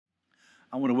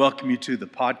I want to welcome you to the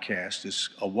podcast. It's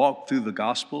a walk through the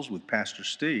Gospels with Pastor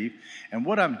Steve. And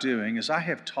what I'm doing is I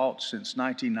have taught since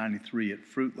 1993 at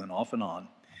Fruitland, off and on,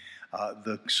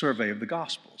 the survey of the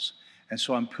Gospels. And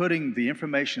so I'm putting the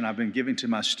information I've been giving to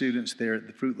my students there at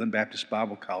the Fruitland Baptist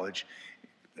Bible College,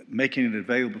 making it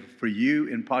available for you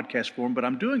in podcast form, but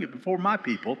I'm doing it before my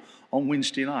people on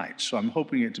Wednesday nights. So I'm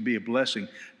hoping it to be a blessing,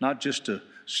 not just to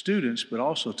students, but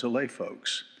also to lay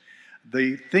folks.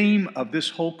 The theme of this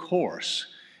whole course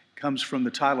comes from the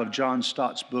title of John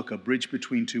Stott's book, A Bridge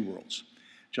Between Two Worlds.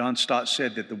 John Stott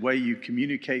said that the way you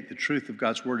communicate the truth of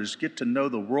God's Word is get to know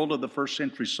the world of the first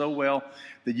century so well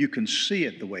that you can see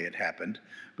it the way it happened.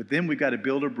 But then we've got to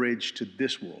build a bridge to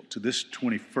this world, to this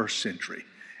 21st century,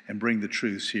 and bring the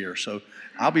truths here. So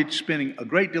I'll be spending a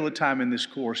great deal of time in this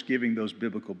course giving those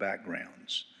biblical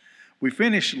backgrounds. We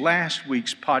finished last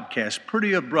week's podcast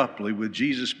pretty abruptly with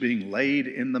Jesus being laid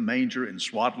in the manger in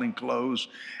swaddling clothes,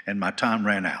 and my time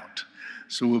ran out.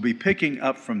 So we'll be picking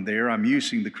up from there. I'm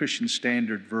using the Christian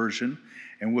Standard Version,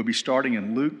 and we'll be starting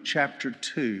in Luke chapter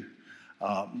 2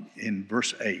 in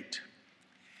verse 8.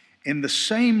 In the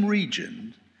same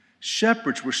region,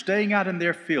 shepherds were staying out in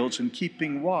their fields and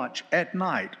keeping watch at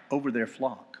night over their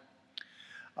flock.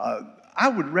 I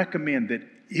would recommend that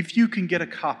if you can get a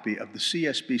copy of the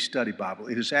CSB Study Bible,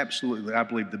 it is absolutely, I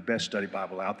believe, the best study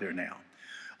Bible out there now.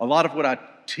 A lot of what I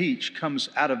teach comes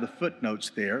out of the footnotes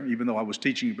there, even though I was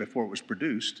teaching it before it was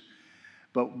produced.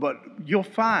 But you'll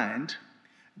find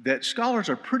that scholars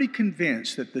are pretty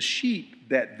convinced that the sheep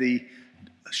that the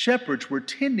shepherds were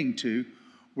tending to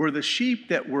were the sheep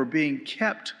that were being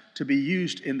kept to be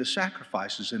used in the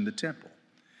sacrifices in the temple.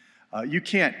 You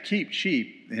can't keep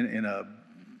sheep in a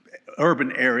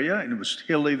urban area, and it was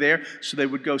hilly there, so they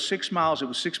would go 6 miles. It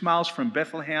was 6 miles from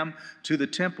Bethlehem to the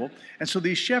temple, and so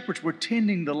these shepherds were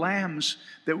tending the lambs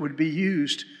that would be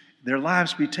used, their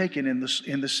lives be taken in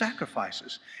the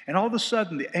sacrifices. And all of a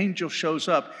sudden, the angel shows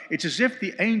up. It's as if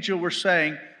the angel were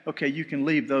saying, okay, you can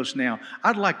leave those now.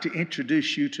 I'd like to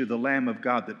introduce you to the Lamb of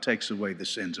God that takes away the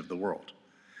sins of the world.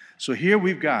 So here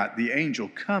we've got the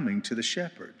angel coming to the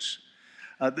shepherds.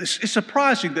 It's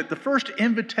surprising that the first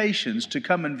invitations to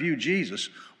come and view Jesus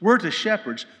were to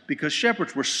shepherds, because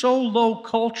shepherds were so low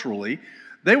culturally,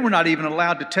 they were not even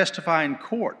allowed to testify in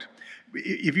court.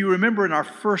 If you remember in our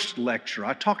first lecture,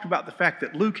 I talked about the fact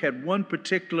that Luke had one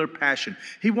particular passion.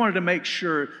 He wanted to make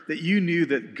sure that you knew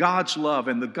that God's love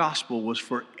and the gospel was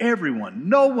for everyone.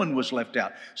 No one was left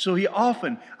out. So he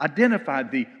often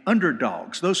identified the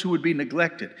underdogs, those who would be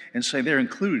neglected, and say they're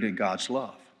included in God's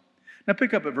love. Now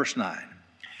pick up at verse 9.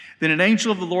 Then an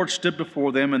angel of the Lord stood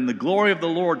before them, and the glory of the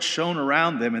Lord shone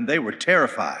around them, and they were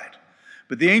terrified.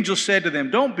 But the angel said to them,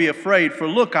 "Don't be afraid, for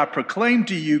look, I proclaim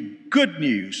to you good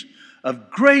news of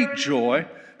great joy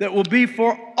that will be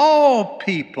for all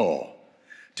people.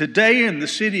 Today in the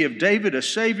city of David, a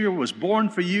Savior was born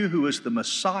for you, who is the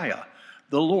Messiah,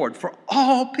 the Lord, for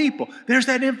all people." There's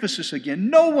that emphasis again.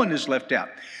 No one is left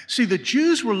out. See, the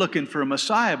Jews were looking for a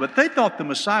Messiah, but they thought the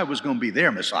Messiah was going to be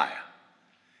their Messiah.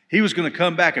 He was going to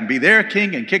come back and be their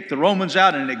king and kick the Romans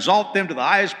out and exalt them to the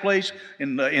highest place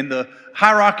in the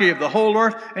hierarchy of the whole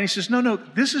earth. And he says, no,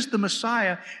 this is the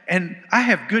Messiah, and I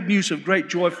have good news of great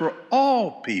joy for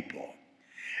all people.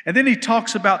 And then he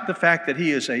talks about the fact that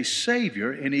he is a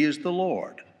Savior and he is the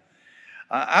Lord.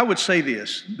 I would say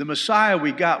this, the Messiah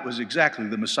we got was exactly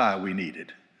the Messiah we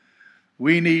needed.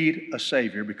 We need a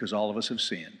Savior because all of us have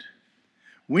sinned.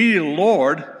 We need a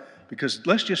Lord because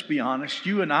let's just be honest,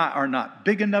 you and I are not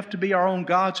big enough to be our own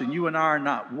gods, and you and I are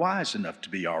not wise enough to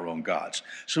be our own gods.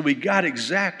 So we got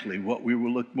exactly what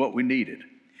we needed.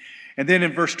 And then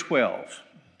in verse 12,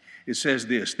 it says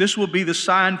this, "This will be the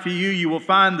sign for you. You will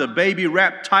find the baby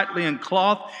wrapped tightly in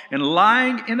cloth and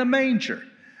lying in a manger."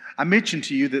 I mentioned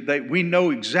to you that we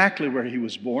know exactly where he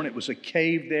was born. It was a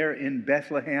cave there in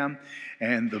Bethlehem,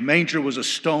 and the manger was a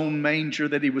stone manger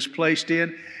that he was placed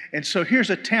in. And so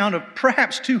here's a town of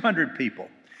perhaps 200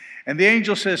 people. And the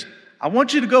angel says, I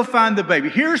want you to go find the baby.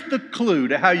 Here's the clue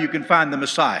to how you can find the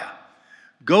Messiah.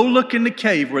 Go look in the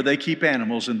cave where they keep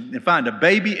animals and find a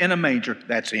baby in a manger.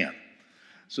 That's him.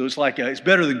 So it's like, it's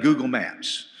better than Google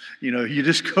Maps. You know, you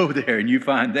just go there and you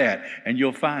find that and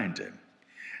you'll find him.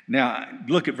 Now,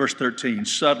 look at verse 13.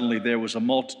 Suddenly there was a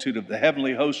multitude of the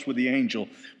heavenly host with the angel,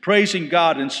 praising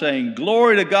God and saying,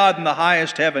 "Glory to God in the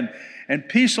highest heaven, and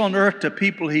peace on earth to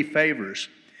people he favors."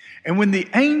 And when the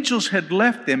angels had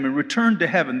left them and returned to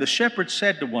heaven, the shepherds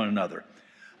said to one another,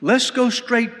 "Let's go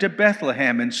straight to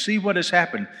Bethlehem and see what has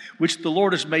happened, which the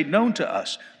Lord has made known to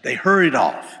us." They hurried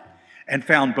off and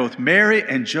found both Mary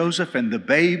and Joseph and the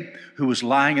babe who was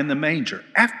lying in the manger.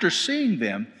 After seeing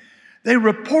them, They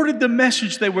reported the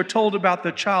message they were told about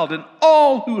the child, and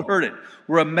all who heard it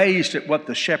were amazed at what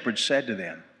the shepherds said to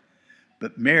them.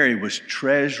 But Mary was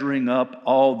treasuring up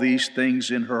all these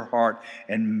things in her heart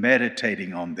and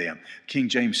meditating on them. King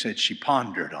James said she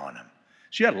pondered on them.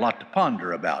 She had a lot to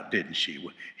ponder about, didn't she?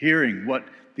 Hearing what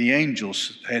the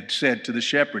angels had said to the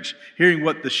shepherds, hearing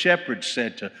what the shepherds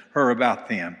said to her about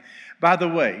them. By the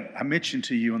way, I mentioned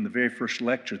to you in the very first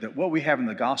lecture that what we have in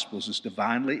the Gospels is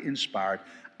divinely inspired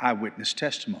eyewitness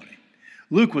testimony.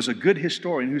 Luke was a good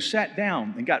historian who sat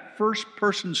down and got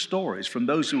first-person stories from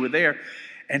those who were there,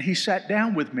 and he sat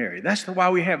down with Mary. That's why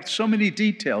we have so many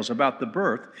details about the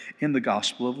birth in the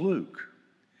Gospel of Luke.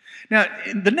 Now,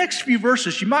 in the next few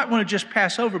verses, you might want to just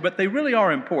pass over, but they really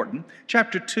are important.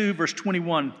 Chapter 2, verse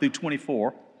 21 through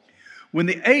 24. When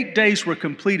the 8 days were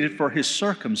completed for his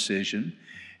circumcision,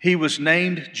 he was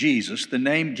named Jesus, the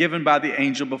name given by the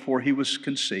angel before he was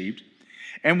conceived.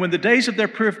 And when the days of their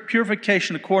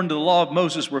purification according to the law of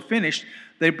Moses were finished,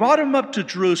 they brought him up to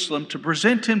Jerusalem to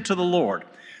present him to the Lord.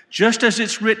 Just as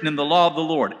it's written in the law of the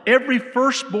Lord, every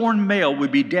firstborn male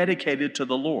would be dedicated to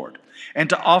the Lord, and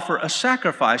to offer a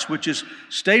sacrifice, which is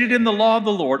stated in the law of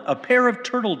the Lord, a pair of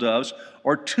turtle doves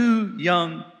or 2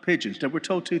 young pigeons. Now, we're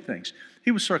told 2 things.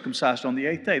 He was circumcised on the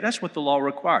 8th day. That's what the law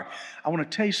required. I want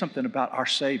to tell you something about our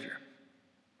Savior.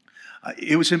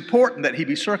 It was important that he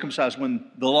be circumcised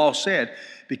when the law said,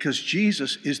 because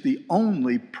Jesus is the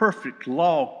only perfect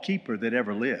law keeper that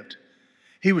ever lived.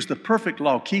 He was the perfect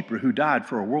law keeper who died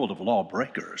for a world of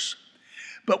lawbreakers.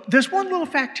 But there's one little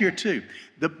fact here too.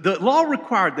 The law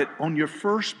required that on your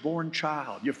firstborn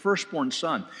child, your firstborn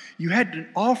son, you had to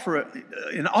offer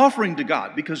an offering to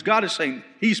God, because God is saying,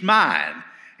 he's mine.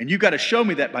 And you got to show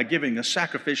me that by giving a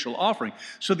sacrificial offering.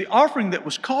 So the offering that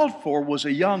was called for was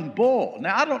a young bull.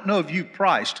 Now, I don't know if you've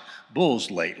priced bulls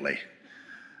lately,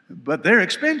 but they're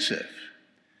expensive.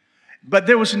 But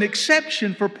there was an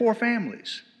exception for poor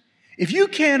families. If you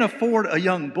can't afford a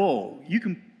young bull, you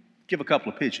can give a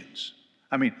couple of pigeons.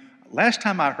 I mean, last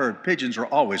time I heard, pigeons are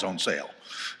always on sale.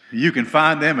 You can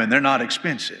find them and they're not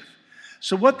expensive.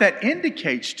 So what that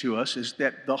indicates to us is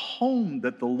that the home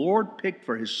that the Lord picked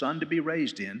for his son to be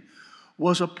raised in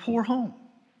was a poor home.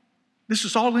 This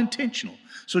is all intentional.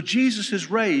 So Jesus is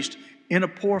raised in a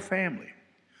poor family.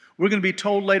 We're going to be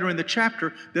told later in the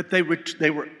chapter that they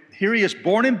were here he is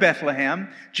born in Bethlehem.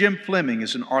 Jim Fleming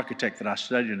is an architect that I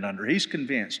studied under. He's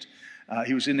convinced,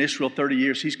 he was in Israel 30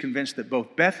 years, he's convinced that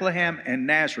both Bethlehem and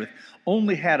Nazareth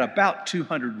only had about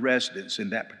 200 residents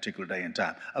in that particular day and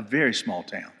time, a very small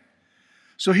town.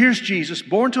 So here's Jesus,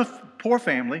 born to a poor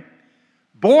family,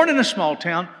 born in a small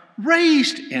town,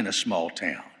 raised in a small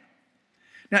town.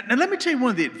 Now let me tell you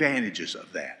one of the advantages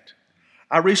of that.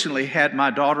 I recently had my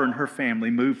daughter and her family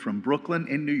move from Brooklyn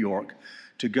in New York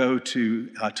to go to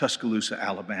Tuscaloosa,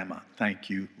 Alabama. Thank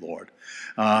you, Lord.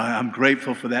 I'm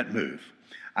grateful for that move.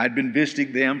 I'd been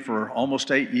visiting them for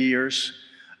almost 8 years.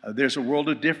 There's a world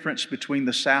of difference between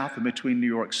the South and between New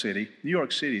York City. New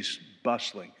York City's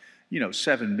bustling.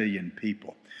 7 million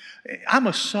people. I'm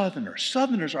a Southerner.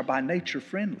 Southerners are by nature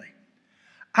friendly.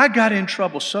 I got in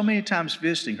trouble so many times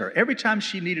visiting her. Every time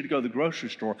she needed to go to the grocery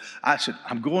store, I said,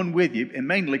 I'm going with you, and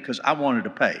mainly because I wanted to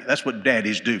pay. That's what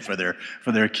daddies do for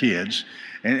their kids.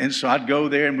 And so I'd go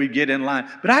there and we'd get in line.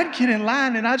 But I'd get in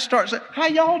line and I'd start saying, how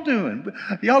y'all doing?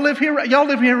 Y'all live here? Y'all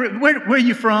live here? Where are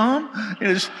you from?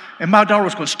 And my daughter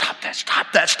was going, stop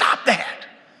that.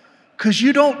 Because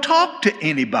you don't talk to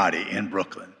anybody in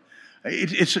Brooklyn.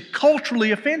 It's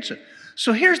culturally offensive.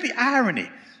 So here's the irony.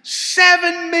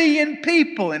 7 million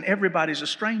people and everybody's a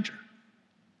stranger.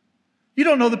 You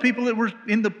don't know the people that were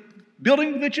in the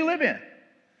building that you live in.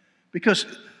 Because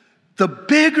the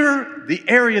bigger the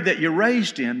area that you're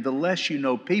raised in, the less you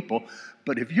know people.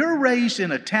 But if you're raised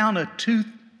in a town of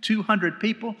 200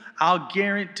 people, I'll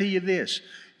guarantee you this.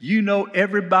 You know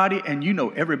everybody and you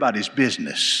know everybody's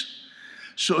business.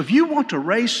 So if you want to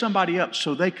raise somebody up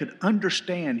so they could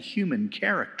understand human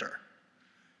character,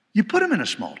 you put them in a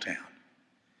small town.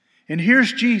 And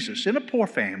here's Jesus in a poor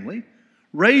family,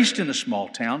 raised in a small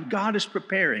town. God is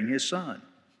preparing his son.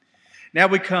 Now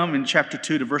we come in chapter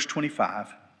 2 to verse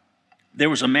 25. There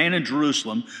was a man in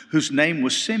Jerusalem whose name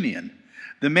was Simeon.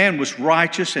 The man was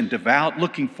righteous and devout,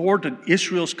 looking forward to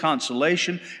Israel's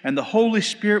consolation, and the Holy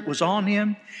Spirit was on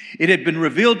him. It had been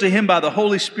revealed to him by the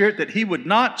Holy Spirit that he would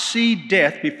not see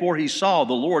death before he saw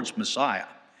the Lord's Messiah.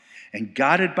 And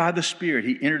guided by the Spirit,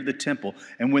 he entered the temple.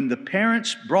 And when the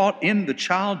parents brought in the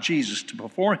child Jesus to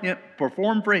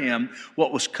perform for him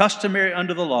what was customary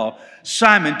under the law,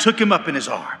 Simon took him up in his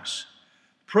arms,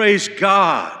 praised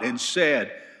God, and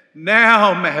said,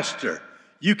 "Now, Master,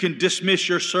 you can dismiss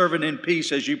your servant in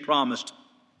peace as you promised.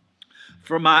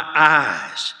 for my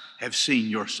eyes have seen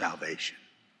your salvation.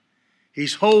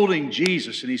 He's holding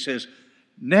Jesus and he says,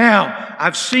 now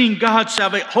I've seen God's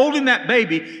salvation. Holding that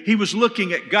baby, he was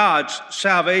looking at God's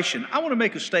salvation. I want to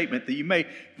make a statement that you may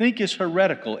think is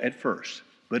heretical at first,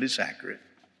 but it's accurate.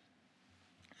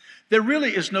 There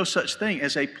really is no such thing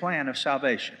as a plan of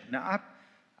salvation. Now,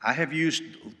 I have used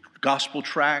gospel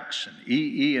tracts and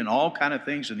EE and all kind of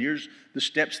things, and here's the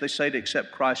steps they say to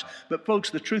accept Christ. But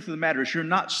folks, the truth of the matter is you're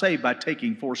not saved by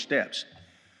taking 4 steps.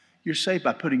 You're saved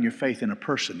by putting your faith in a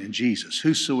person, in Jesus.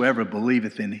 Whosoever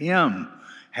believeth in him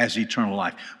has eternal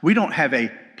life. We don't have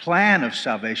a plan of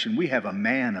salvation. We have a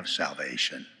man of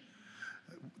salvation.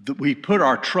 We put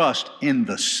our trust in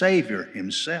the Savior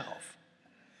himself.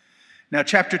 Now,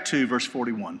 chapter 2, verse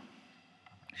 41.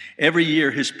 Every year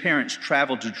his parents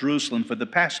traveled to Jerusalem for the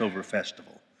Passover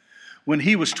festival. When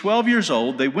he was 12 years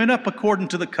old, they went up according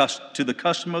to the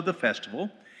custom of the festival.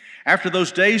 After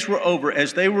those days were over,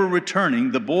 as they were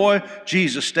returning, the boy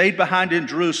Jesus stayed behind in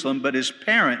Jerusalem, but his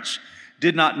parents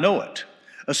did not know it.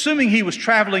 Assuming he was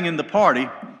in the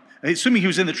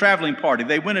traveling party,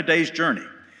 they went a day's journey.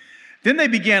 Then they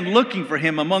began looking for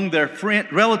him among their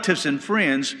relatives and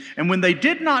friends, and when they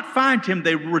did not find him,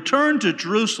 they returned to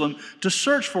Jerusalem to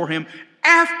search for him.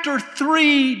 After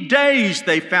 3 days,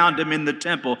 they found him in the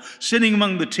temple, sitting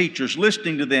among the teachers,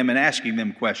 listening to them and asking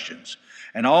them questions.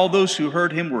 And all those who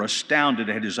heard him were astounded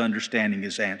at his understanding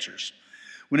his answers.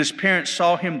 When his parents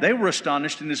saw him, they were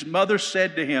astonished, and his mother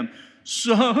said to him,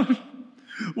 "Son,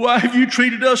 why have you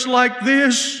treated us like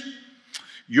this?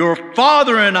 Your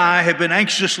father and I have been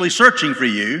anxiously searching for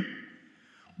you."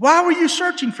 "Why were you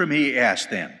searching for me?" he asked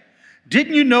them.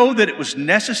 "Didn't you know that it was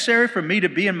necessary for me to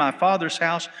be in my father's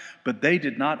house?" But they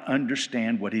did not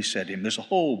understand what he said to him. There's a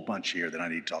whole bunch here that I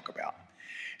need to talk about.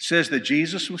 It says that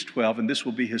Jesus was 12, and this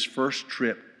will be his first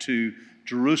trip to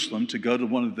Jerusalem to go to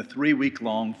one of the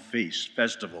 3-week-long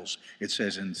festivals, it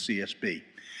says in CSB.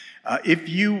 If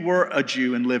you were a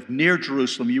Jew and lived near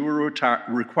Jerusalem, you were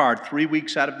required 3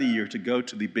 weeks out of the year to go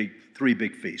to the 3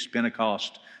 big feasts: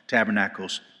 Pentecost,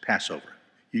 Tabernacles, Passover.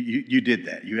 You did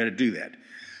that. You had to do that.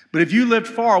 But if you lived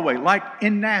far away, like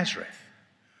in Nazareth,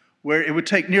 where it would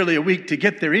take nearly a week to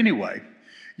get there anyway,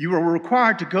 you were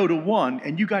required to go to one,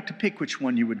 and you got to pick which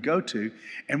one you would go to.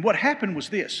 And what happened was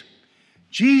this.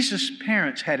 Jesus'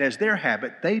 parents had as their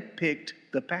habit, they picked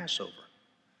the Passover.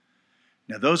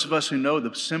 Now, those of us who know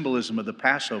the symbolism of the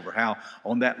Passover, how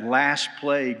on that last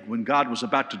plague, when God was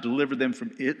about to deliver them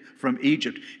from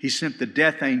Egypt, he sent the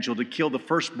death angel to kill the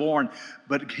firstborn.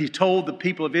 But he told the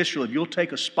people of Israel, if you'll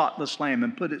take a spotless lamb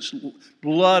and put its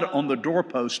blood on the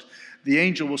doorpost, the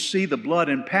angel will see the blood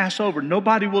and pass over.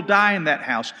 Nobody will die in that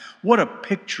house. What a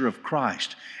picture of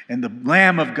Christ and the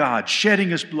Lamb of God shedding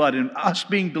his blood and us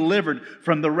being delivered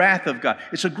from the wrath of God.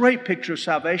 It's a great picture of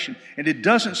salvation, and it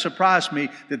doesn't surprise me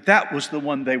that that was the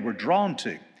one they were drawn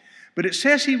to. But it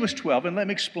says he was 12, and let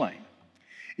me explain.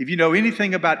 If you know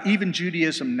anything about even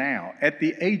Judaism now, at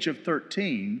the age of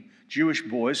 13, Jewish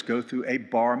boys go through a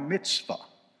bar mitzvah.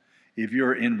 If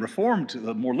you're in Reformed,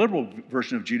 the more liberal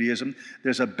version of Judaism,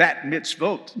 there's a bat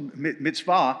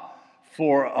mitzvah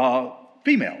for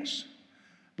females.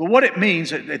 But what it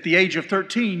means, at the age of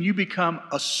 13, you become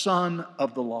a son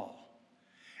of the law.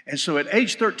 And so at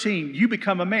age 13, you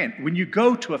become a man. When you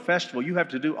go to a festival, you have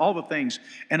to do all the things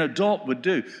an adult would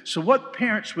do. So what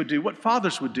parents would do, what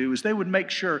fathers would do, is they would make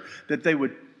sure that they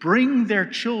would bring their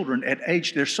children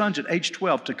their sons at age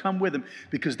 12 to come with them,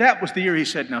 because that was the year he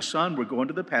said, "Now, son, we're going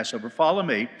to the Passover. Follow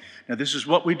me. Now, this is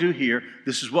what we do here.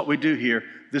 This is what we do here.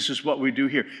 This is what we do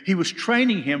here." He was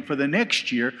training him for the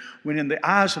next year when, in the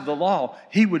eyes of the law,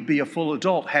 he would be a full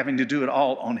adult having to do it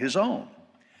all on his own.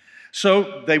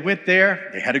 So they went there.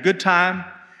 They had a good time.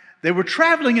 They were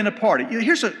traveling in a party.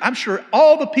 I'm sure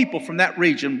all the people from that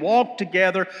region walked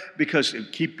together because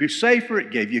it kept you safer, it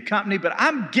gave you company. But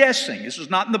I'm guessing, this is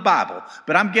not in the Bible,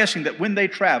 but I'm guessing that when they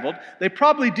traveled, they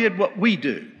probably did what we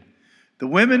do. The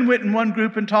women went in one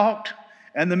group and talked,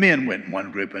 and the men went in one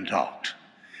group and talked.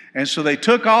 And so they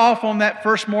took off on that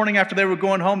first morning after they were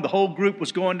going home. The whole group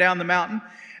was going down the mountain.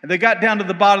 And they got down to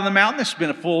the bottom of the mountain. This has been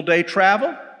a full day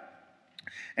travel.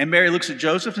 And Mary looks at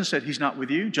Joseph and said, "He's not with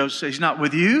you." Joseph said, "He's not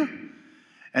with you."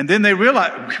 And then they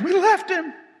realized, we left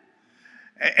him.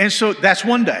 And so that's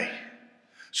one day.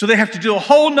 So they have to do a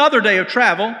whole nother day of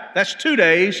travel. That's 2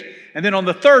 days. And then on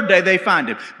the third day, they find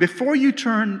him. Before you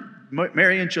turn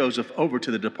Mary and Joseph over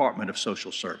to the Department of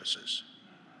Social Services,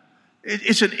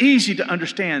 it's easy to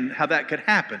understand how that could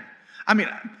happen. I mean,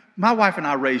 my wife and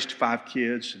I raised 5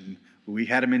 kids, and we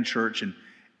had them in church,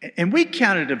 and we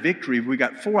counted a victory if we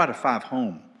got 4 out of 5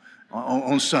 home.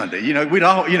 on Sunday. We'd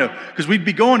all, because we'd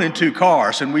be going in two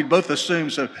cars and we'd both assume.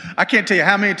 So I can't tell you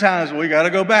how many times we got to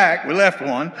go back. We left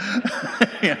one.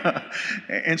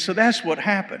 And so that's what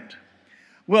happened.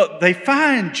 Well, they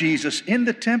find Jesus in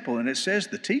the temple, and it says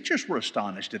the teachers were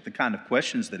astonished at the kind of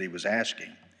questions that he was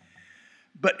asking.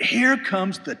 But here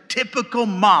comes the typical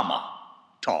mama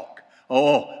talk.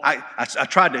 I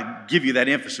tried to give you that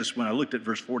emphasis when I looked at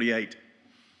verse 48.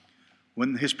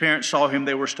 When his parents saw him,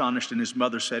 they were astonished, and his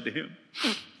mother said to him,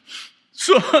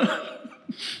 "Son,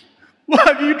 why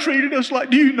have you treated us like?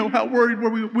 Do you know how worried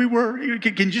we were?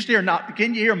 Can you just hear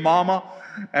Can you hear Mama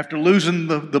after losing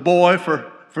the boy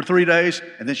for 3 days?"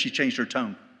 And then she changed her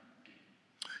tone.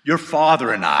 "Your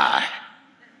father and I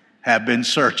have been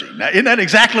searching." Now, isn't that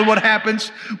exactly what happens?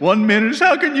 1 minute is,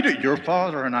 "How can you do it?" "Your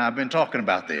father and I have been talking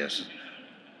about this."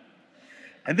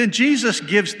 And then Jesus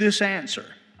gives this answer.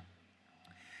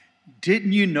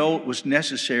 "Didn't you know it was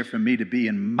necessary for me to be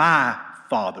in my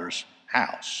Father's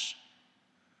house?"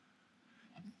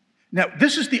 Now,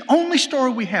 this is the only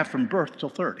story we have from birth till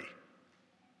 30.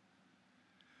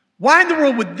 Why in the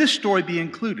world would this story be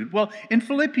included? Well, in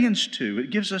Philippians 2, it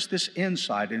gives us this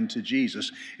insight into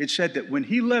Jesus. It said that when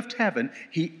he left heaven,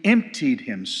 he emptied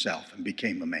himself and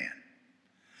became a man.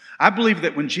 I believe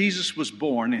that when Jesus was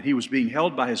born and he was being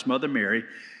held by his mother Mary,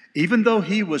 even though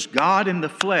he was God in the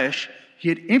flesh, he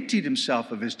had emptied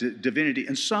himself of his divinity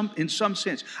in some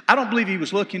sense. I don't believe he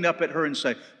was looking up at her and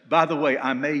saying, "By the way,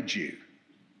 I made you."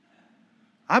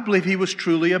 I believe he was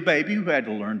truly a baby who had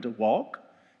to learn to walk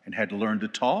and had to learn to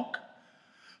talk.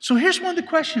 So here's one of the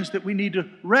questions that we need to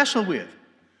wrestle with.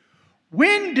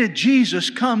 When did Jesus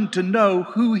come to know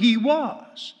who he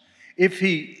was? If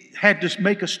he had to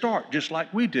make a start just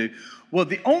like we do. Well,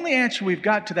 the only answer we've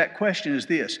got to that question is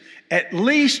this. At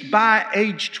least by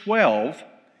age 12,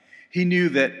 he knew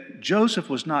that Joseph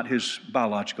was not his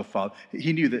biological father.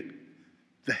 He knew that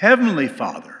the Heavenly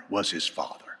Father was his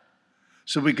father.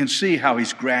 So we can see how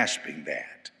he's grasping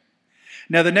that.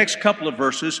 Now, the next couple of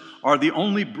verses are the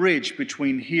only bridge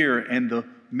between here and the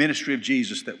ministry of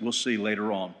Jesus that we'll see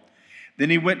later on. "Then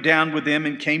he went down with them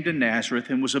and came to Nazareth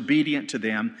and was obedient to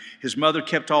them. His mother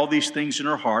kept all these things in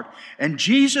her heart. And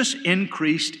Jesus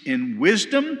increased in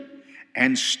wisdom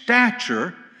and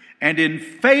stature and in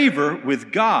favor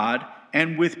with God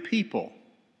and with people."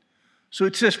 So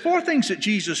it says 4 things that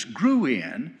Jesus grew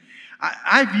in.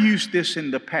 I've used this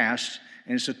in the past,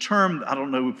 and it's a term, I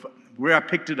don't know where I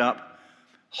picked it up,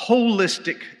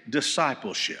 holistic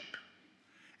discipleship.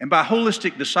 And by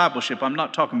holistic discipleship, I'm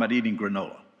not talking about eating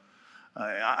granola.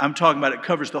 I'm talking about it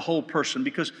covers the whole person,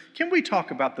 because can we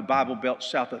talk about the Bible Belt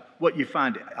south of what you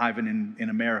find, Ivan, in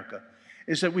America?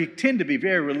 Is that we tend to be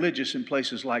very religious in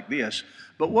places like this,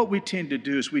 but what we tend to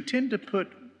do is we tend to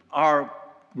put our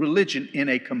religion in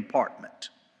a compartment.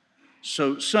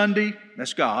 So Sunday,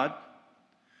 that's God.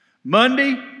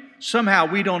 Monday, somehow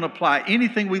we don't apply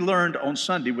anything we learned on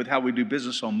Sunday with how we do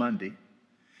business on Monday.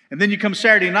 And then you come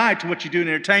Saturday night to what you do in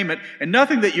entertainment, and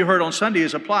nothing that you heard on Sunday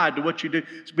is applied to what you do,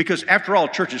 because after all,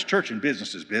 church is church and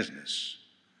business is business.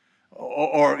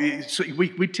 So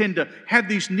we tend to have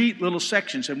these neat little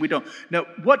sections, and we don't. Now,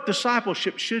 what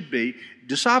discipleship should be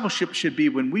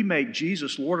when we make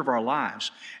Jesus Lord of our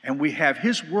lives, and we have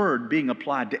his word being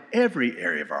applied to every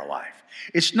area of our life.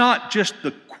 It's not just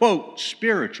the, quote,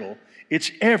 spiritual,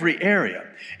 it's every area.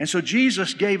 And so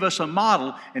Jesus gave us a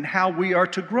model in how we are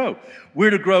to grow. We're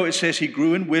to grow, it says he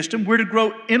grew in wisdom. We're to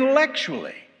grow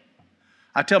intellectually.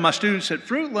 I tell my students at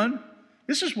Fruitland,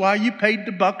 this is why you paid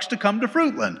the bucks to come to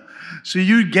Fruitland, so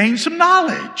you gain some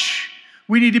knowledge.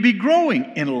 We need to be growing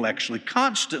intellectually,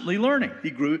 constantly learning. He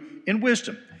grew in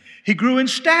wisdom. He grew in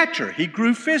stature. He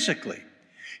grew physically.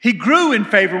 He grew in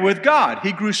favor with God.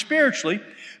 He grew spiritually,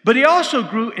 but he also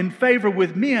grew in favor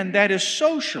with men, that is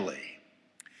socially.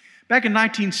 Back in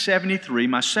 1973,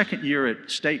 my second year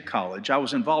at State College, I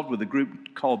was involved with a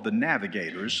group called the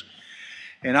Navigators,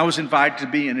 and I was invited to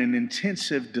be in an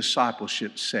intensive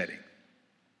discipleship setting.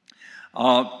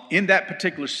 In that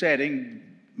particular setting,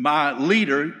 my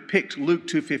leader picked Luke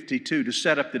 2:52 to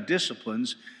set up the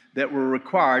disciplines that were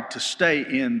required to stay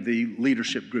in the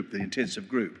leadership group, the intensive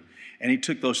group. And he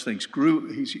took those things.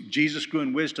 Jesus grew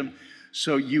in wisdom,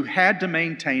 so you had to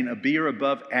maintain a B or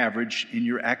above average in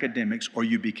your academics or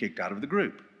you'd be kicked out of the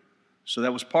group. So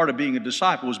that was part of being a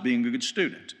disciple, was being a good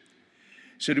student.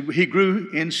 So he grew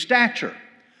in stature.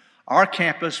 Our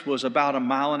campus was about 1.5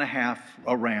 miles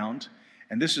around,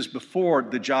 and this is before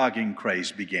the jogging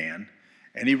craze began.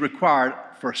 And he required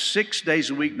for 6 days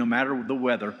a week, no matter the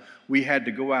weather, we had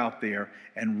to go out there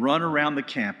and run around the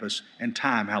campus and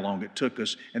time how long it took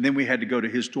us. And then we had to go to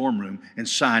his dorm room and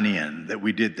sign in that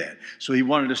we did that. So he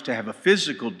wanted us to have a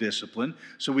physical discipline.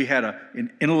 So we had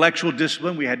an intellectual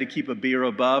discipline. We had to keep a beer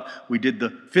above. We did the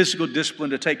physical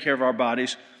discipline to take care of our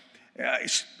bodies.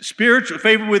 Spiritual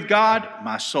favor with God,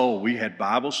 my soul. We had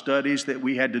Bible studies that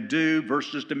we had to do,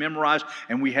 verses to memorize,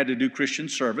 and we had to do Christian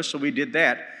service. So we did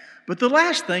that. But the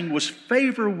last thing was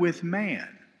favor with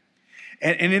man.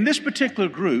 And in this particular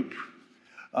group,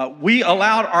 we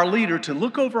allowed our leader to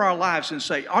look over our lives and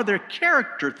say, are there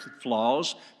character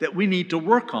flaws that we need to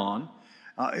work on?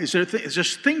 Is there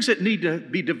things that need to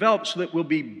be developed so that we'll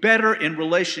be better in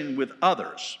relation with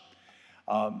others?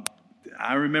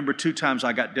 I remember 2 times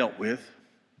I got dealt with.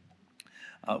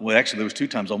 Well, actually, there was 2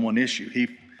 times on one issue.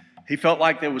 He felt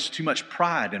like there was too much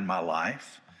pride in my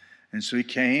life. And so he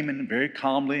came and very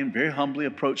calmly and very humbly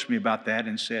approached me about that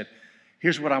and said,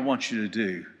 here's what I want you to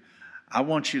do. I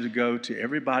want you to go to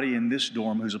everybody in this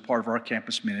dorm who's a part of our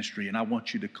campus ministry, and I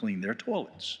want you to clean their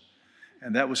toilets.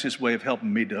 And that was his way of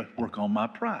helping me to work on my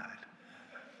pride.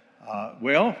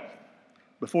 Well,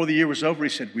 before the year was over, he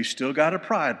said, we've still got a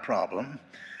pride problem.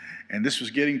 And this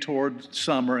was getting toward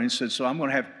summer, and he said, so I'm going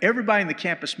to have everybody in the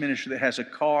campus ministry that has a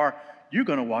car, you're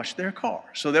going to wash their car.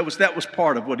 So that was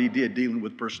part of what he did, dealing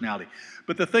with personality.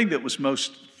 But the thing that was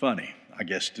most funny, I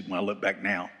guess, when I look back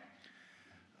now,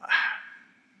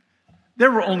 there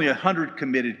were only 100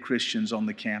 committed Christians on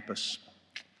the campus.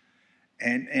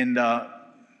 And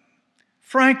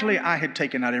frankly, I had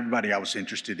taken out everybody I was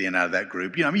interested in out of that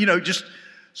group.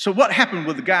 So what happened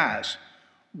with the guys?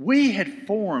 We actually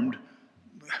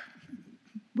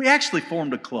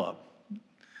formed a club.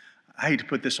 I hate to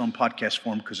put this on podcast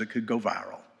form because it could go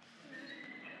viral.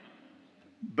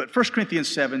 But 1 Corinthians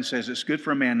 7 says it's good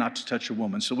for a man not to touch a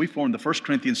woman. So we formed the 1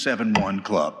 Corinthians 7:1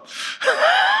 club.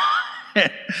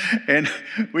 And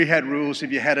we had rules.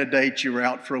 If you had a date, you were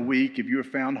out for a week. If you were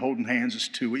found holding hands, it's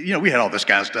 2 weeks. We had all this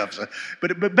kind of stuff.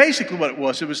 But basically what it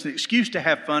was the excuse to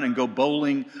have fun and go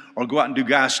bowling or go out and do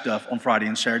guy stuff on Friday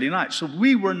and Saturday night. So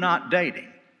we were not dating.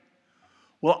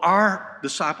 Well, our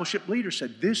discipleship leader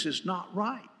said, this is not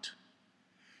right.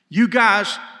 You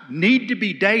guys need to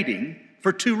be dating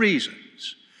for 2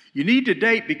 reasons. You need to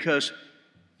date because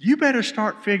you better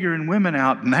start figuring women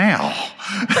out now.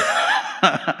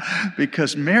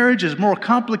 Because marriage is more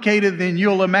complicated than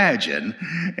you'll imagine.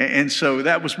 And so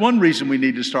that was one reason we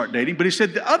need to start dating. But he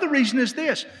said the other reason is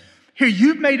this. Here,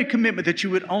 you've made a commitment that you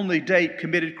would only date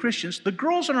committed Christians. The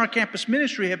girls in our campus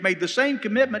ministry have made the same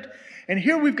commitment. And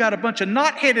here we've got a bunch of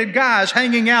knot-headed guys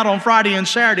hanging out on Friday and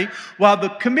Saturday while the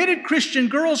committed Christian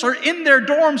girls are in their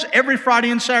dorms every Friday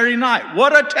and Saturday night.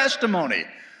 What a testimony.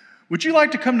 Would you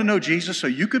like to come to know Jesus so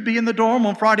you could be in the dorm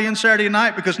on Friday and Saturday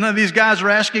night because none of these guys are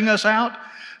asking us out?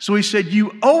 So he said,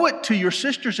 you owe it to your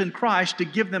sisters in Christ to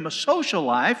give them a social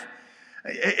life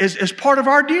as part of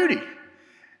our duty.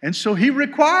 And so he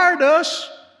required us,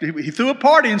 he threw a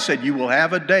party and said, you will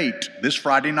have a date this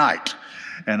Friday night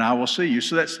and I will see you.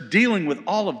 So that's dealing with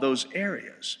all of those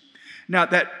areas. Now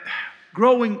that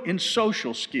growing in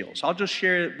social skills, I'll just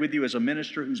share it with you as a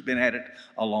minister who's been at it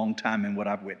a long time and what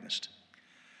I've witnessed.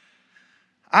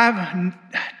 I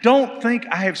don't think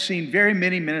I have seen very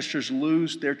many ministers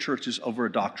lose their churches over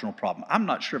a doctrinal problem. I'm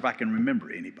not sure if I can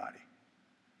remember anybody.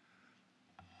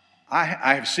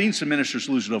 I have seen some ministers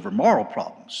lose it over moral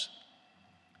problems.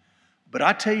 But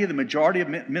I tell you, the majority of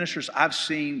ministers I've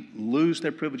seen lose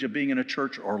their privilege of being in a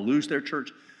church or lose their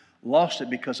church, lost it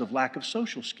because of lack of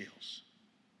social skills.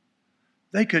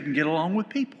 They couldn't get along with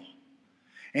people.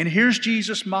 And here's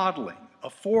Jesus modeling a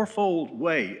 4-fold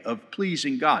way of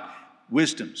pleasing God.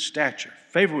 Wisdom, stature,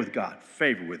 favor with God,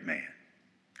 favor with man.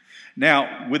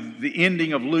 Now, with the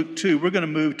ending of Luke 2, we're going to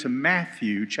move to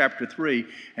Matthew chapter 3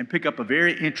 and pick up a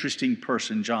very interesting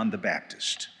person, John the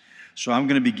Baptist. So I'm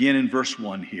going to begin in verse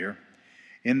 1 here.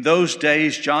 In those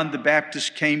days, John the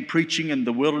Baptist came preaching in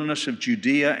the wilderness of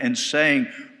Judea and saying,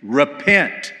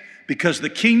 repent, because the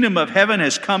kingdom of heaven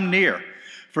has come near.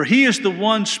 For he is the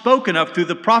one spoken of through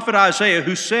the prophet Isaiah,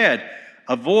 who said,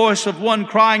 a voice of one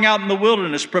crying out in the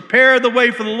wilderness, prepare the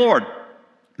way for the Lord,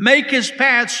 make his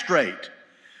path straight.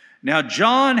 Now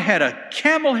John had a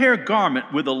camel hair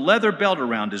garment with a leather belt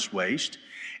around his waist,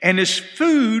 and his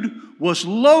food was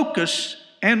locusts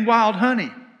and wild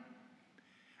honey.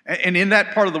 And in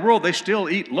that part of the world, they still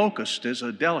eat locust as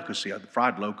a delicacy, a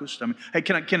fried locust. I mean, hey,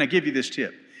 can I give you this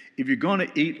tip? If you're going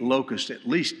to eat locust, at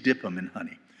least dip them in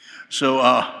honey. So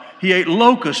he ate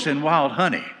locust and wild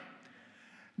honey.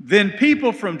 Then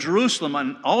people from Jerusalem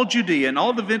and all Judea and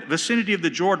all the vicinity of the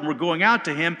Jordan were going out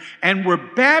to him and were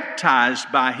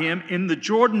baptized by him in the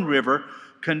Jordan River,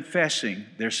 confessing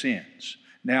their sins.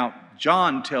 Now,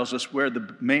 John tells us where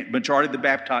the majority of the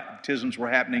baptisms were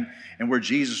happening and where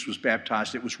Jesus was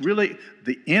baptized. It was really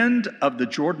the end of the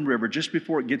Jordan River, just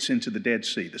before it gets into the Dead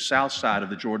Sea, the south side of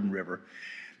the Jordan River.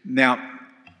 Now,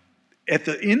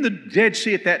 in the Dead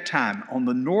Sea at that time, on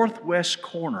the northwest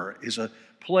corner, is a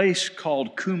place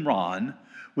called Qumran,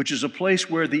 which is a place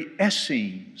where the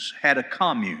Essenes had a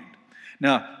commune.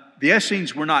 Now, the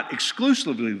Essenes were not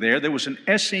exclusively there. There was an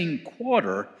Essene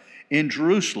quarter in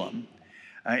Jerusalem.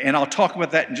 And I'll talk about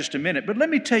that in just a minute. But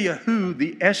let me tell you who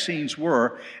the Essenes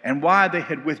were and why they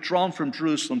had withdrawn from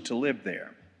Jerusalem to live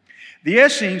there. The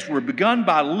Essenes were begun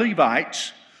by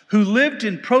Levites who lived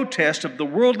in protest of the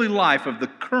worldly life of the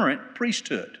current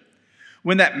priesthood.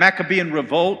 When that Maccabean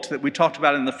revolt that we talked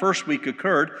about in the first week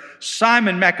occurred,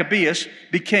 Simon Maccabeus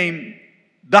became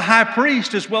the high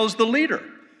priest as well as the leader.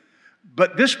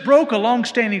 But this broke a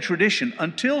long-standing tradition.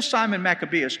 Until Simon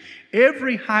Maccabeus,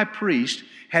 every high priest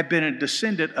had been a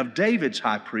descendant of David's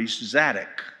high priest,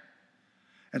 Zadok.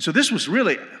 And so this was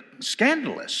really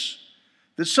scandalous,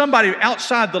 that somebody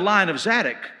outside the line of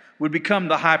Zadok would become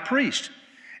the high priest.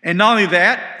 And not only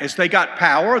that, as they got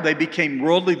power, they became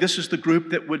worldly. This is the group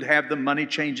that would have the money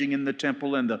changing in the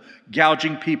temple and the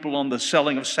gouging people on the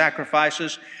selling of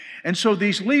sacrifices. And so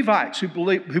these Levites who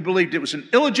believed it was an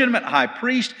illegitimate high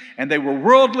priest and they were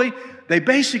worldly, they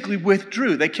basically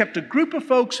withdrew. They kept a group of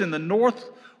folks in the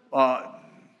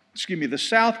the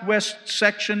southwest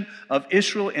section of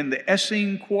Israel in the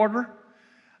Essene quarter.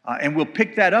 And we'll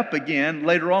pick that up again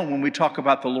later on when we talk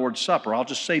about the Lord's Supper. I'll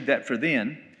just save that for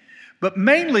then. But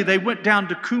mainly they went down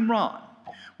to Qumran.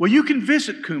 Well, you can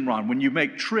visit Qumran when you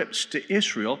make trips to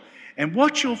Israel. And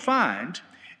what you'll find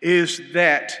is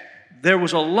that there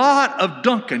was a lot of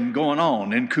dunking going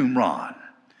on in Qumran.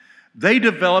 They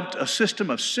developed a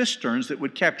system of cisterns that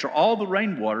would capture all the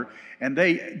rainwater, and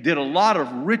they did a lot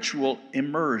of ritual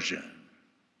immersion.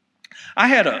 I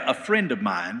had a friend of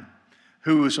mine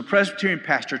who was a Presbyterian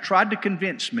pastor, tried to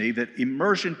convince me that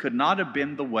immersion could not have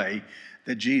been the way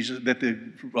that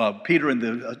Peter and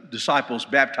the disciples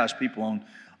baptized people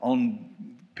on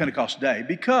Pentecost Day,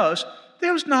 because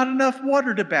there was not enough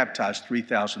water to baptize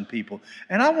 3,000 people.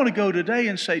 And I want to go today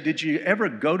and say, did you ever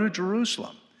go to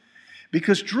Jerusalem?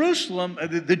 Because Jerusalem,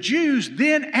 the Jews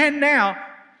then and now,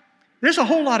 there's a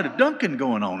whole lot of dunking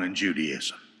going on in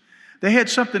Judaism. They had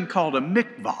something called a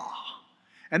mikvah,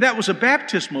 and that was a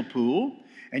baptismal pool.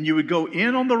 And you would go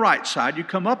in on the right side, you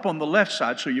come up on the left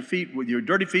side, so your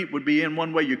dirty feet would be in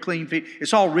one way, your clean feet.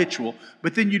 It's all ritual.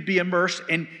 But then you'd be immersed,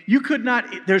 and you could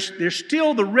not, there's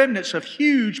still the remnants of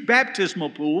huge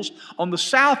baptismal pools on the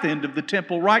south end of the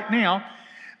temple right now,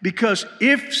 because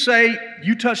if, say,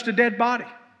 you touched a dead body,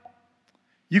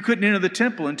 you couldn't enter the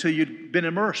temple until you'd been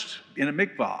immersed in a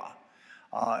mikvah.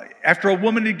 After a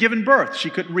woman had given birth, she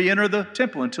couldn't re-enter the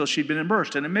temple until she'd been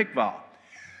immersed in a mikvah.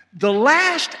 The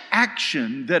last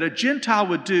action that a Gentile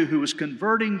would do who was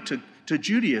converting to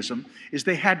Judaism is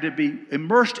they had to be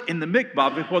immersed in the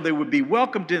mikvah before they would be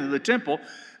welcomed into the temple,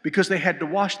 because they had to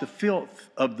wash the filth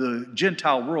of the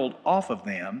Gentile world off of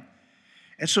them.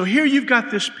 And so here you've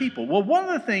got this people. Well, one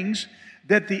of the things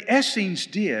that the Essenes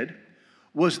did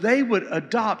was they would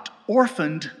adopt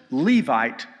orphaned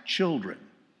Levite children.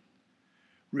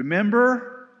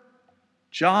 Remember,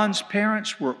 John's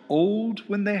parents were old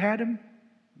when they had him?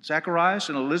 Zacharias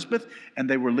and Elizabeth, and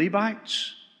they were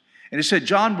Levites. And it said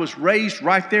John was raised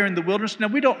right there in the wilderness. Now,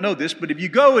 we don't know this, but if you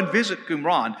go and visit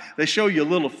Qumran, they show you a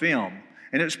little film.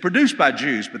 And it's produced by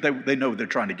Jews, but they know they're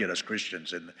trying to get us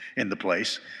Christians in the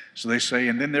place. So they say,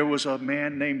 and then there was a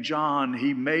man named John.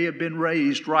 He may have been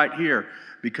raised right here,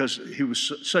 because he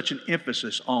was such an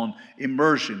emphasis on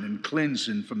immersion and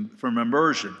cleansing from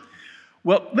immersion.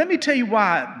 Well, let me tell you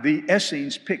why the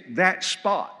Essenes picked that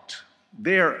spot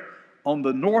there on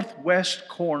the northwest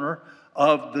corner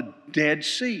of the Dead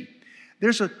Sea.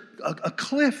 There's a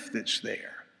cliff that's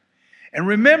there. And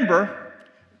remember,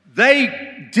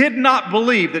 they did not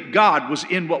believe that God was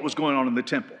in what was going on in the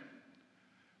temple.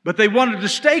 But they wanted to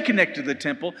stay connected to the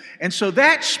temple. And so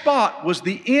that spot was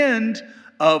the end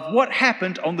of what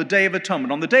happened on the Day of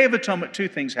Atonement. On the Day of Atonement, two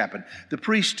things happened. The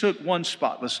priest took one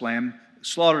spotless lamb,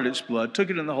 slaughtered its blood, took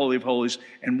it in the Holy of Holies,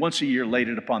 and once a year laid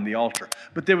it upon the altar.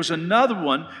 But there was another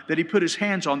one that he put his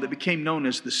hands on that became known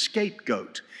as the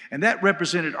scapegoat. And that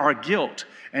represented our guilt.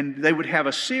 And they would have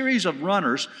a series of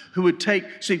runners who would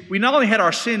we not only had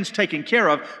our sins taken care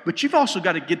of, but you've also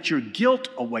got to get your guilt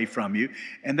away from you.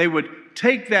 And they would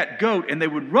take that goat and they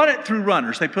would run it through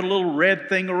runners. They put a little red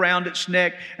thing around its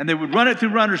neck and they would run it through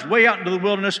runners way out into the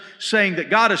wilderness, saying that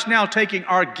God is now taking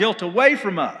our guilt away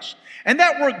from us. And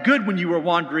that worked good when you were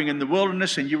wandering in the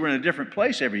wilderness and you were in a different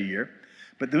place every year.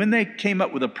 But when they came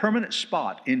up with a permanent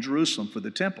spot in Jerusalem for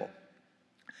the temple,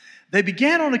 they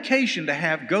began on occasion to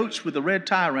have goats with a red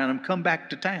tie around them come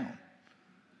back to town.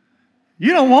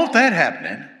 You don't want that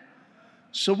happening.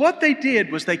 So what they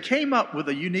did was they came up with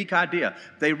a unique idea.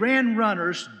 They ran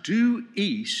runners due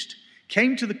east,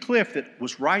 came to the cliff that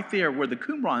was right there where the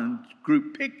Qumran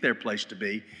group picked their place to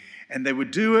be, and they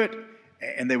would do it,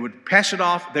 and they would pass it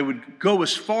off. They would go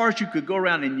as far as you could go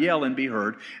around and yell and be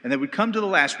heard, and they would come to the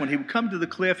last one. He would come to the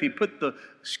cliff, he'd put the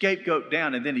scapegoat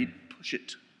down, and then he'd push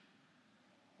it.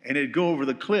 And it'd go over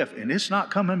the cliff, and it's not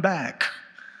coming back.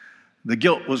 The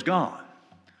guilt was gone.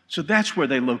 So that's where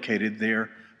they located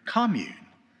their commune.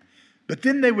 But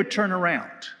then they would turn around,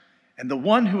 and the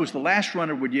one who was the last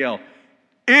runner would yell,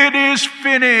 "It is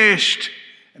finished!"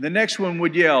 And the next one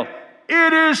would yell,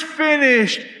 "It is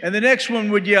finished!" And the next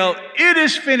one would yell, "It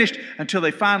is finished!" Until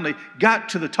they finally got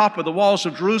to the top of the walls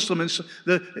of Jerusalem, and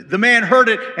the man heard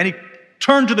it, and he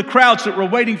turned to the crowds that were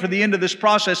waiting for the end of this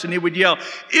process, and he would yell,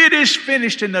 "It is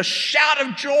finished!" And the shout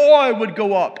of joy would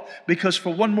go up because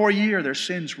for one more year their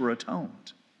sins were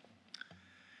atoned.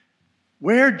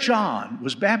 Where John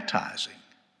was baptizing,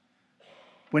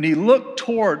 when he looked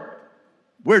toward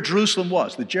where Jerusalem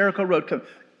was, the Jericho Road,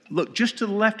 look just to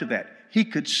the left of that, he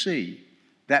could see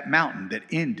that mountain that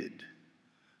ended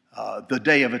the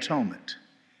Day of Atonement.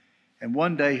 And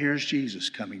one day here's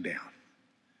Jesus coming down.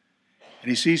 And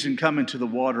he sees him come into the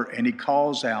water and he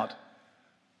calls out,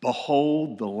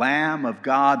 "Behold the Lamb of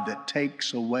God that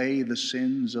takes away the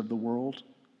sins of the world."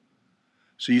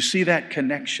 So you see that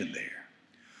connection there.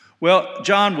 Well,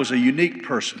 John was a unique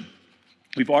person.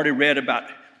 We've already read about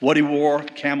what he wore,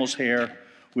 camel's hair.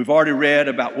 We've already read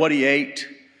about what he ate.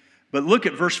 But look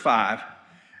at verse 5.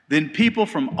 Then people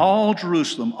from all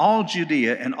Jerusalem, all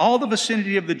Judea, and all the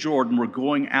vicinity of the Jordan were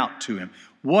going out to him.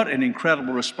 What an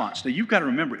incredible response. Now, you've got to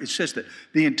remember, it says that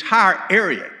the entire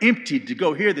area emptied to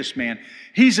go hear this man.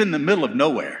 He's in the middle of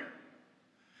nowhere.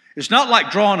 It's not like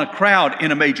drawing a crowd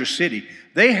in a major city.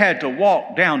 They had to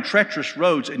walk down treacherous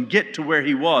roads and get to where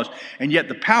he was. And yet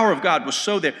the power of God was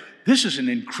so there. This is an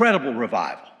incredible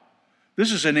revival.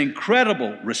 This is an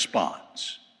incredible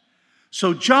response.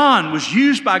 So John was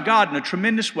used by God in a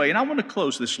tremendous way. And I want to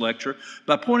close this lecture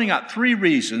by pointing out 3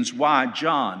 reasons why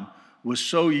John was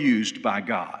so used by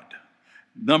God.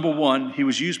 Number 1, he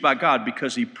was used by God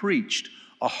because he preached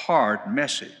a hard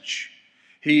message.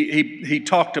 He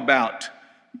talked about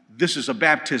this is a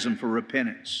baptism for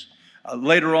repentance.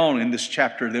 Later on in this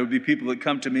chapter, there would be people that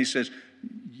come to me and says,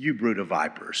 "You brood of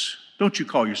vipers, don't you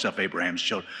call yourself Abraham's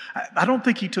children?" I don't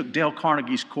think he took Dale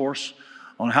Carnegie's course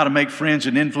on how to make friends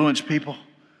and influence people.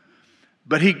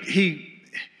 But he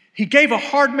gave a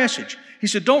hard message. He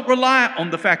said, don't rely on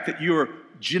the fact that you're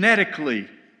genetically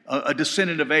a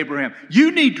descendant of Abraham.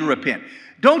 You need to repent.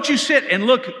 Don't you sit and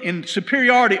look in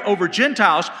superiority over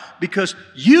Gentiles, because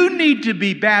you need to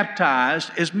be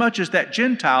baptized as much as that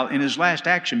Gentile in his last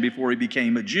action before he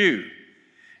became a Jew.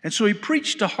 And so he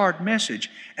preached a hard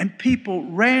message, and people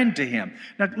ran to him.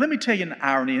 Now, let me tell you an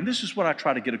irony, and this is what I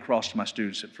try to get across to my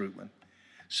students at Fruitland.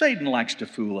 Satan likes to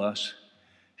fool us.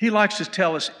 He likes to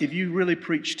tell us, if you really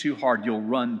preach too hard, you'll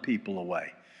run people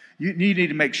away. You need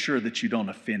to make sure that you don't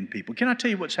offend people. Can I tell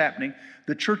you what's happening?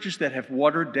 The churches that have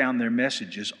watered down their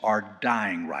messages are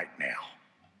dying right now.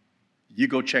 You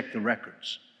go check the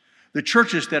records. The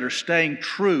churches that are staying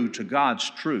true to God's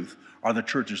truth are the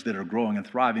churches that are growing and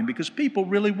thriving, because people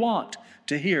really want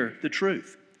to hear the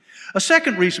truth. A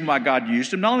second reason why God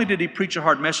used him, not only did he preach a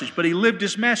hard message, but he lived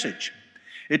his message.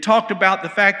 It talked about the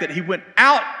fact that he went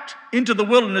out into the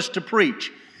wilderness to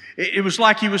preach. It was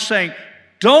like he was saying,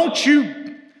 don't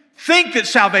you think that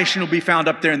salvation will be found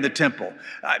up there in the temple.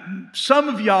 Some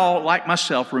of y'all, like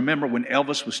myself, remember when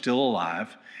Elvis was still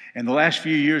alive. And the last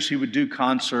few years he would do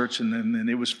concerts, and then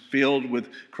it was filled with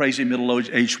crazy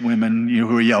middle-aged women, who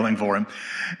were yelling for him.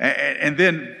 And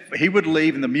then he would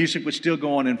leave and the music would still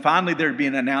go on. And finally there'd be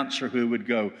an announcer who would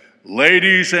go,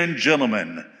 "Ladies and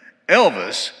gentlemen,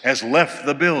 Elvis has left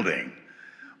the building."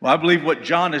 Well, I believe what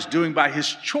John is doing by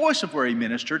his choice of where he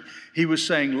ministered, he was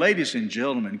saying, ladies and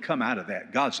gentlemen, come out of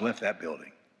that. God's left that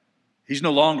building. He's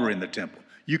no longer in the temple.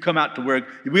 You come out to where,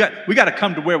 we got to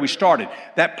come to where we started.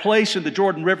 That place in the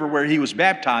Jordan River where he was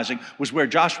baptizing was where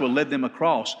Joshua led them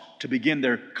across to begin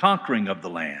their conquering of the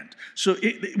land. So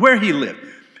where he lived.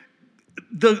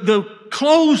 The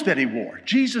clothes that he wore.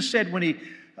 Jesus said when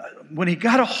he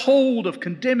got a hold of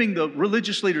condemning the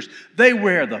religious leaders, they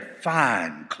wear the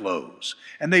fine clothes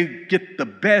and they get the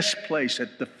best place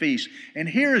at the feast. And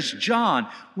here is John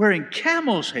wearing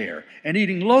camel's hair and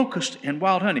eating locust and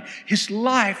wild honey. His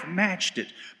life matched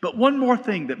it. But one more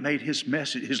thing that made his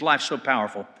life so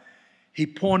powerful, he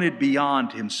pointed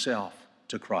beyond himself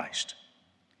to Christ.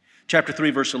 Chapter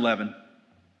 3, verse 11.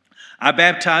 I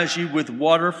baptize you with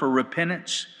water for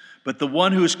repentance, but the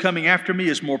one who is coming after me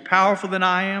is more powerful than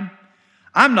I am.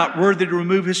 I'm not worthy to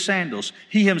remove his sandals.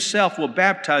 He himself will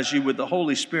baptize you with the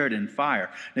Holy Spirit and fire.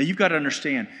 Now you've got to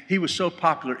understand, he was so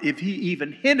popular, if he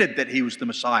even hinted that he was the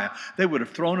Messiah, they would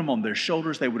have thrown him on their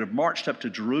shoulders, they would have marched up to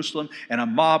Jerusalem, and a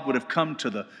mob would have come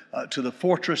to the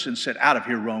fortress and said, out of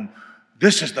here, Rome,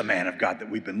 this is the man of God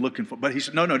that we've been looking for. But he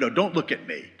said, no, don't look at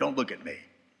me. Don't look at me.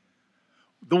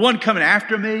 The one coming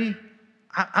after me,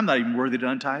 I'm not even worthy to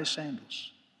untie his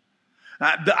sandals.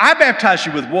 I baptize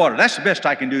you with water. That's the best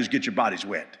I can do is get your bodies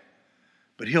wet.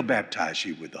 But he'll baptize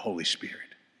you with the Holy Spirit.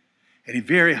 And he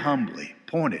very humbly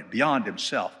pointed beyond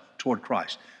himself toward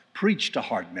Christ, preached a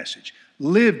hard message,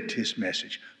 lived his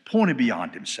message, pointed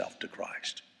beyond himself to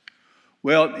Christ.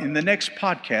 Well, in the next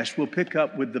podcast, we'll pick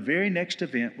up with the very next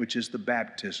event, which is the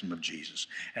baptism of Jesus.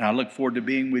 And I look forward to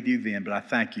being with you then, but I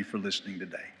thank you for listening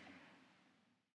today.